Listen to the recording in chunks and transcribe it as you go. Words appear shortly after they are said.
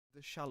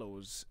The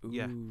Shallows. Ooh.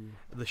 Yeah.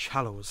 The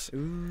Shallows.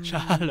 Ooh.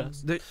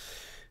 Shallows.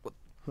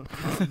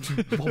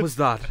 What was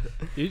that?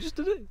 You just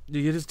did it.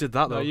 You just did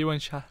that though. No, you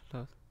went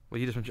shallows. Well,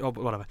 you just went. Oh,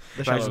 but whatever. The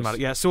Right, doesn't Shallows. matter.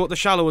 Yeah. So the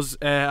Shallows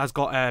has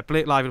got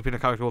Blake Lively playing a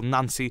character called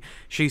Nancy.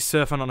 She's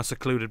surfing on a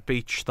secluded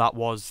beach. That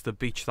was the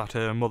beach that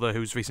her mother,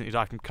 who's recently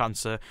died from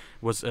cancer,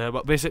 was.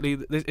 Well, basically,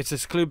 it's a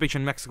secluded beach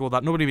in Mexico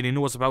that nobody really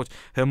knows about.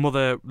 Her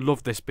mother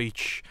loved this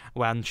beach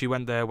when she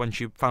went there when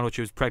she found out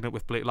she was pregnant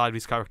with Blake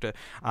Lively's character,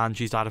 and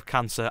she's died of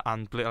cancer.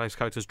 And Blake Lively's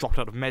character has dropped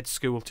out of med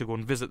school to go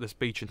and visit this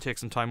beach and take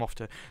some time off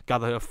to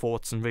gather her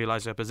thoughts and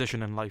realise her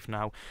position in life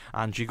now.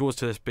 And she goes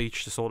to this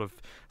beach to sort of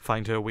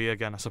find her way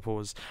again, I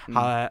suppose.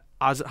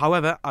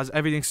 However, as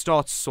everything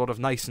starts sort of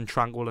nice and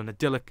tranquil and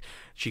idyllic,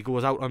 she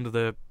goes out under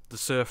the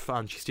surf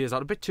and she stays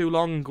out a bit too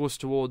long and goes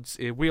towards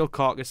a whale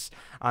carcass,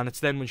 and it's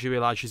then when she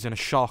realises she's in a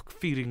shark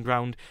feeding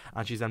ground,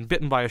 and she's then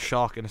bitten by a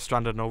shark and is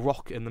stranded on a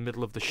rock in the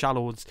middle of the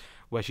Shallows,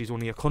 where she's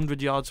only a couple of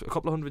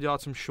hundred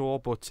yards from shore,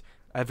 but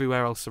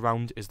everywhere else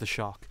around is the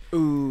shark.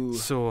 Ooh.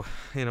 So,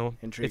 you know,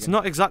 Intriguing. it's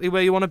not exactly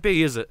where you want to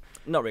be, is it?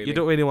 Not really. You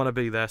don't really want to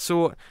be there.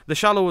 So the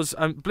Shallows,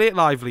 Blake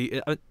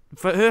Lively,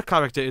 for her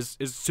character is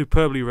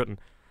superbly written.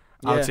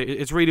 I would say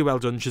it's really well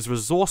done. She's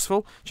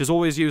resourceful. She's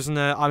always using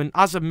her. I mean,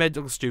 as a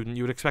medical student,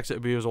 you would expect her to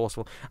be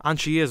resourceful, and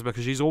she is,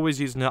 because she's always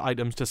using her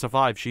items to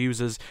survive. She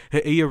uses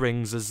her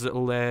earrings as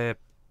little. What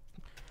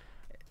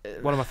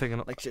am I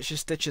thinking? Like she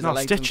stitches. No,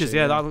 stitches.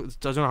 Yeah, I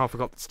don't know how I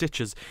forgot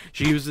stitches.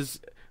 She uses.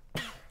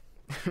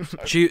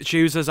 she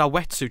uses a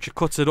wetsuit. She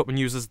cuts it up and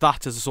uses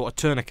that as a sort of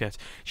tourniquet.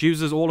 She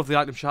uses all of the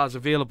items she has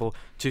available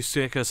to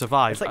make her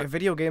survive. It's like a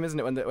video game, isn't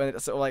it? When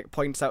it sort of like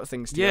points out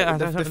things to you. Yeah,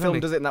 Like, the film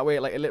does it in that way.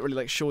 Like it literally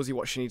like shows you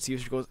what she needs to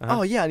use. She goes,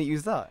 "Oh yeah, I need to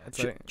use that."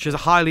 It's like, she's a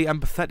highly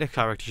empathetic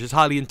character. She's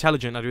highly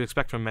intelligent, as you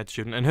expect from a med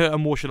student, and her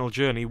emotional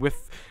journey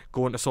with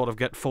going to sort of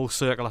get full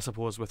circle, I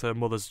suppose, with her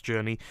mother's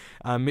journey,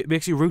 it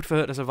makes you root for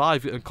her to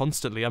survive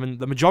constantly. I mean,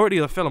 the majority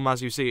of the film,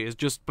 as you see, is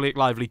just Blake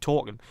Lively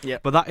talking. Yeah.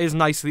 But that is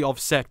nicely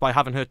offset by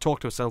having her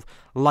talk to herself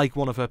like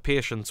one of her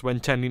patients when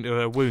tending to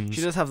her wounds.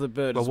 she does have the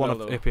bird as one well,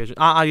 of though. her patients.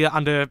 Yeah,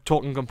 and her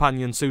talking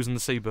companion Susan the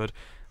Seabird.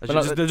 They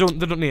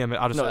don't name it.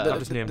 I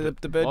just named it.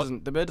 The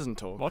bird doesn't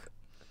talk. What?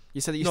 You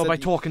said No, by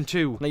talking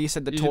to. No, you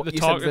said the You talk. said the You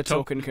talk- said the talk-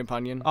 token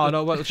companion. Oh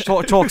no, well, she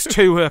talks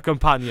to her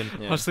companion.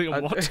 Yeah. I was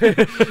thinking, what?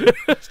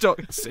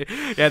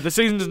 Yeah, the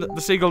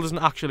seagull doesn't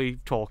actually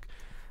talk.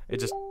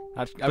 It just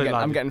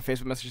I'm getting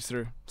Facebook messages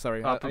through.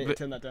 Sorry, I need to Bla-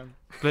 turn that down.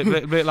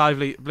 Blake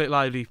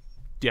Lively.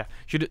 Yeah,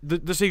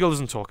 the seagull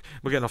doesn't talk.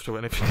 We're getting off to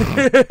it.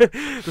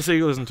 The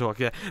seagull doesn't talk.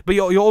 Yeah, but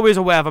you're always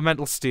aware of her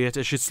mental state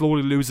as she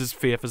slowly loses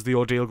faith as the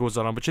ordeal goes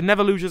on. But she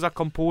never loses her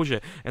composure,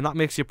 and that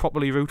makes you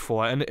properly root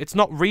for her. And it's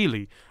not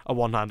really a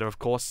one-hander, of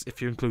course, if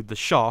you include the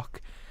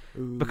shark,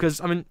 because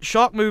I mean,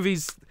 shark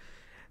movies.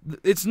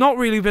 It's not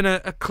really been a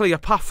clear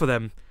path for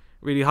them.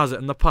 Really has it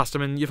in the past. I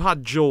mean, you've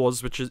had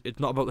Jaws, which is it's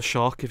not about the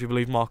shark, if you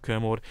believe Mark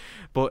Kermode,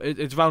 but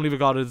it's roundly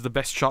regarded as the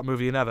best shark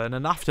movie in ever. And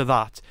then after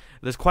that,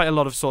 there's quite a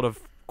lot of sort of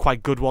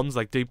quite good ones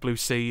like Deep Blue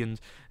Sea and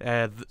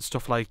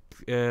stuff like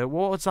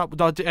what's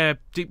that?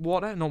 Deep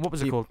Water? No, what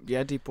was it called?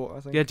 Yeah, Deep Water, I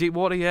think. Yeah, Deep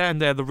Water. Yeah,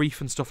 and The Reef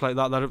and stuff like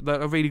that.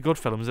 That are really good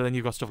films. And then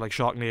you've got stuff like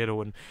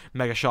Sharknado and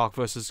Mega Shark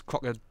versus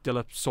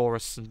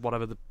Crocodilosaurus and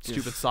whatever the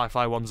stupid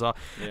sci-fi ones are.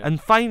 Yeah.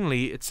 And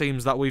finally, it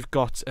seems that we've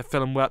got a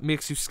film where it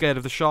makes you scared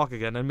of the shark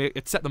again, and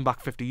it set them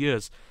back 50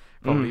 years.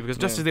 Probably because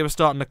just as they were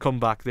starting to come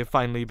back, they've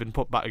finally been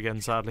put back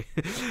again, sadly.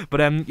 But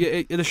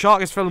the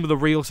shark is filmed with a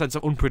real sense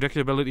of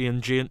unpredictability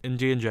and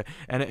danger,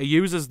 and it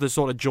uses the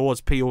sort of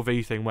Jaws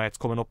POV thing where it's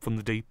coming up from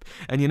the deep,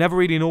 and you never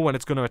really know when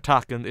it's going to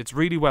attack, and it's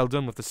really well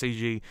done with the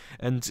CG.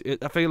 And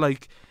I feel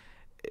like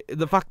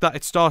the fact that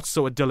it starts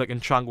so idyllic and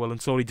tranquil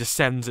and slowly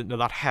descends into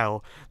that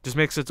hell just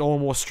makes it all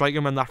more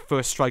striking when that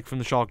first strike from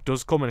the shark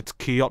does come, and it's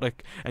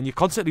chaotic, and you're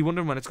constantly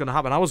wondering when it's going to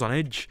happen. I was on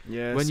edge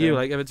when you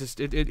like it's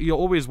just you're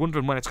always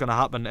wondering when it's going to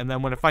happen, and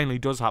then when it finally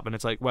does happen,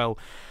 it's like, well.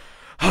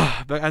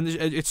 And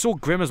it's so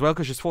grim as well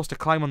because she's forced to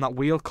climb on that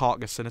whale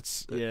carcass, and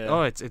it's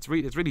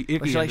really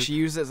icky. Like she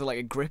uses it as like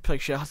a grip,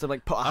 like she has to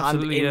like put a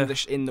hand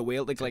in the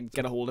whale to like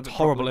get a hold of it. It's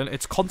horrible, and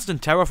it's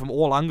constant terror from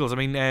all angles. I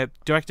mean,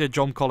 director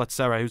Jaume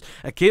Collet-Serra, who's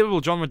a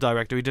capable genre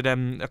director, he did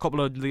a couple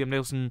of Liam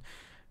Neeson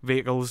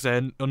vehicles,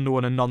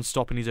 Unknown and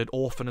Non-Stop, and he did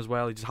Orphan as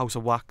well. He did House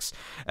of Wax,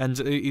 and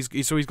he's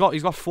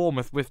got form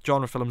with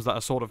genre films that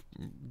are sort of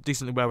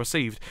decently well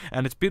received,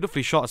 and it's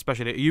beautifully shot.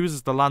 Especially, it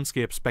uses the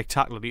landscape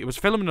spectacularly. It was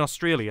filmed in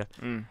Australia,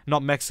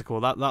 not Mexico.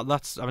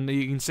 That's I mean,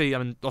 you can see. I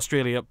mean,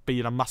 Australia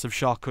being a massive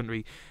shark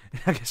country,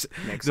 I guess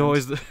there's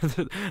always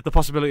the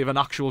possibility of an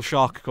actual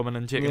shark coming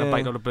and taking a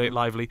bite out of Blake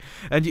Lively,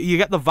 and you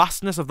get the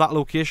vastness of that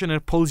location,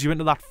 and it pulls you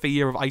into that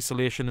fear of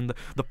isolation and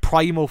the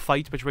primal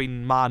fight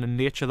between man and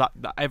nature that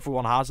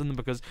everyone has in them.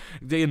 Because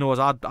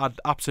I'd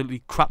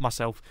absolutely crap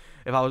myself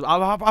if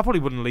I probably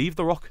wouldn't leave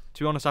the rock.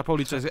 To be honest, I'd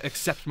probably just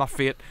accept my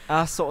fate.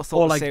 I sort of thought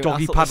or the like same,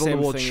 doggy paddle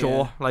towards thing,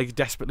 shore, like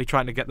desperately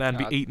trying to get there and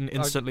be eaten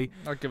instantly.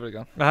 I'll give it a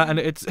go. And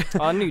it's.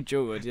 I knew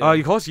Joe would. Yeah.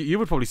 Of course, you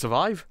would probably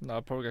survive. No,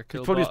 I'd probably get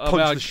killed. You'd probably just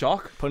punch the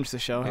shark. Punch the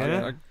shark.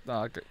 Yeah.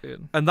 I'd get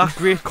eaten. And that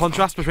great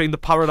contrast between the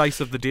paradise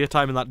of the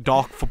daytime and that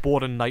dark,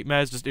 foreboding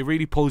nightmares, it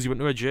really pulls you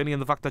into a journey.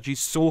 And the fact that she's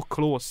so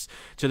close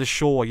to the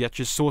shore, yet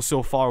she's so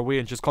far away,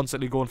 and she's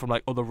constantly going from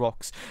like other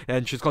rocks,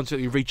 and she's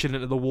constantly reaching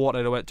into the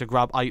water to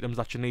grab items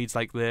that she needs,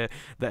 like the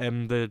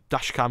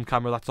dash cam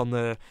camera that's on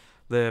the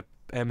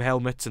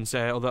helmets and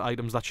other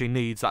items that she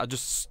needs that are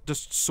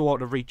just so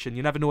out of reach, and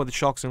you never know where the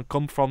shark's going to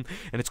come from,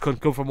 and it's going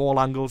to come from all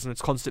angles, and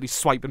it's constantly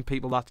swiping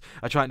people that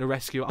are trying to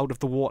rescue out of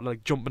the water,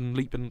 like jumping,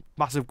 leaping,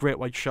 massive great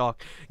white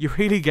shark. You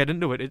really get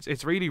into it.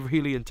 It's really,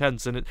 really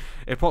intense, and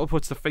it probably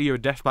puts the fear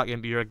of death back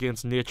into you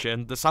against nature,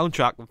 and the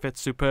soundtrack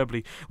fits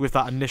superbly with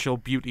that initial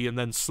beauty and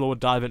then slow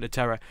dive into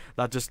terror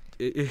that just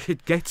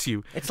it gets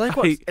you. It's like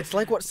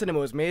what cinema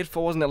was made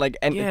for, wasn't it? Like,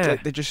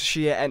 like the just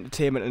sheer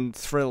entertainment and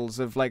thrills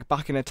of like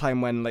back in a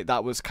time when like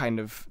that was kind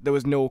of, there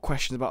was no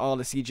questions about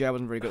the CGI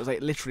wasn't very good. It was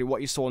like literally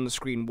what you saw on the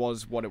screen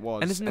was what it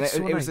was. And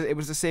it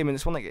was the same in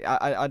this one. Like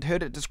I'd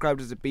heard it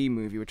described as a B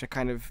movie, which I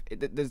kind of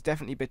there's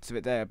definitely bits of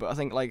it there, but I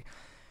think like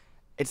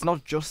it's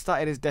not just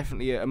that. It is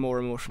definitely a more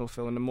emotional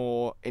film and a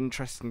more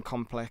interesting,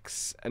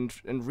 complex, and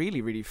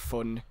really, really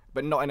fun,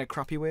 but not in a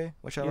crappy way,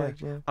 which I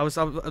like. Yeah.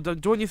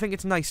 Don't you think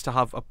it's nice to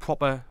have a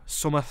proper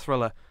summer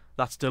thriller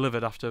that's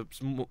delivered after a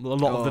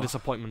lot of the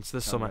disappointments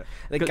this summer?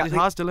 It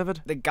has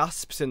delivered. The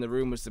gasps in the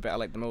room was the bit I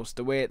liked the most.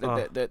 The way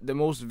the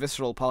most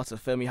visceral parts of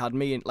the film, you had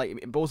me and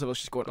like both of us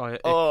just going,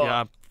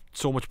 yeah,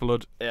 so much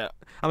blood. Yeah,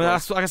 I mean, I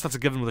guess that's a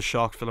given with a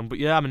shark film, but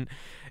yeah, I mean,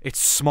 it's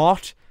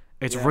smart.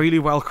 It's really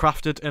well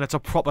crafted, and it's a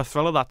proper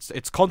thriller.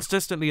 It's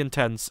consistently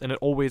intense, and it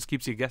always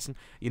keeps you guessing.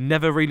 You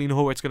never really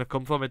know where it's going to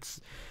come from. It's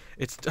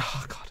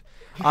oh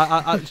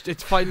god,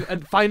 it's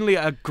finally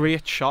a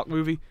great shark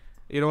movie.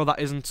 You know, that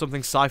isn't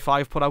something sci-fi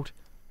have put out.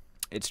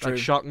 It's true. Like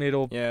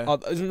Sharknado. Yeah.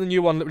 Isn't the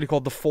new one literally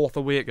called The Fourth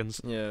Awakens?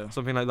 Yeah.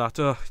 Something like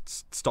that.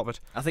 Stop it.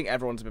 I think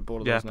everyone's a bit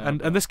bored of those now.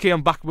 And this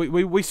came back.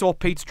 We saw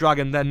Pete's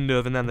Dragon, then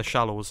Nerve, and then The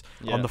Shallows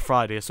on the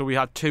Friday. So we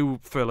had two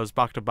thrillers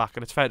back to back,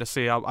 and it's fair to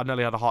say I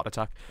nearly had a heart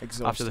attack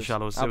after The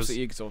Shallows.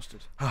 Absolutely exhausted.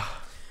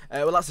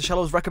 Well, that's The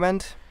Shallows.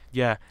 Recommend?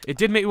 Yeah. It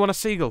did make me want a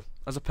seagull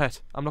as a pet.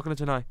 I'm not going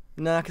to deny.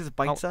 Nah, because it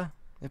bites her.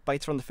 It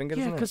bites her on the finger,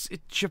 doesn't it? Yeah, because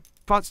it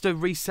starts to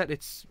reset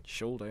its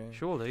shoulder.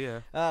 Shoulder,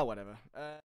 yeah. Whatever.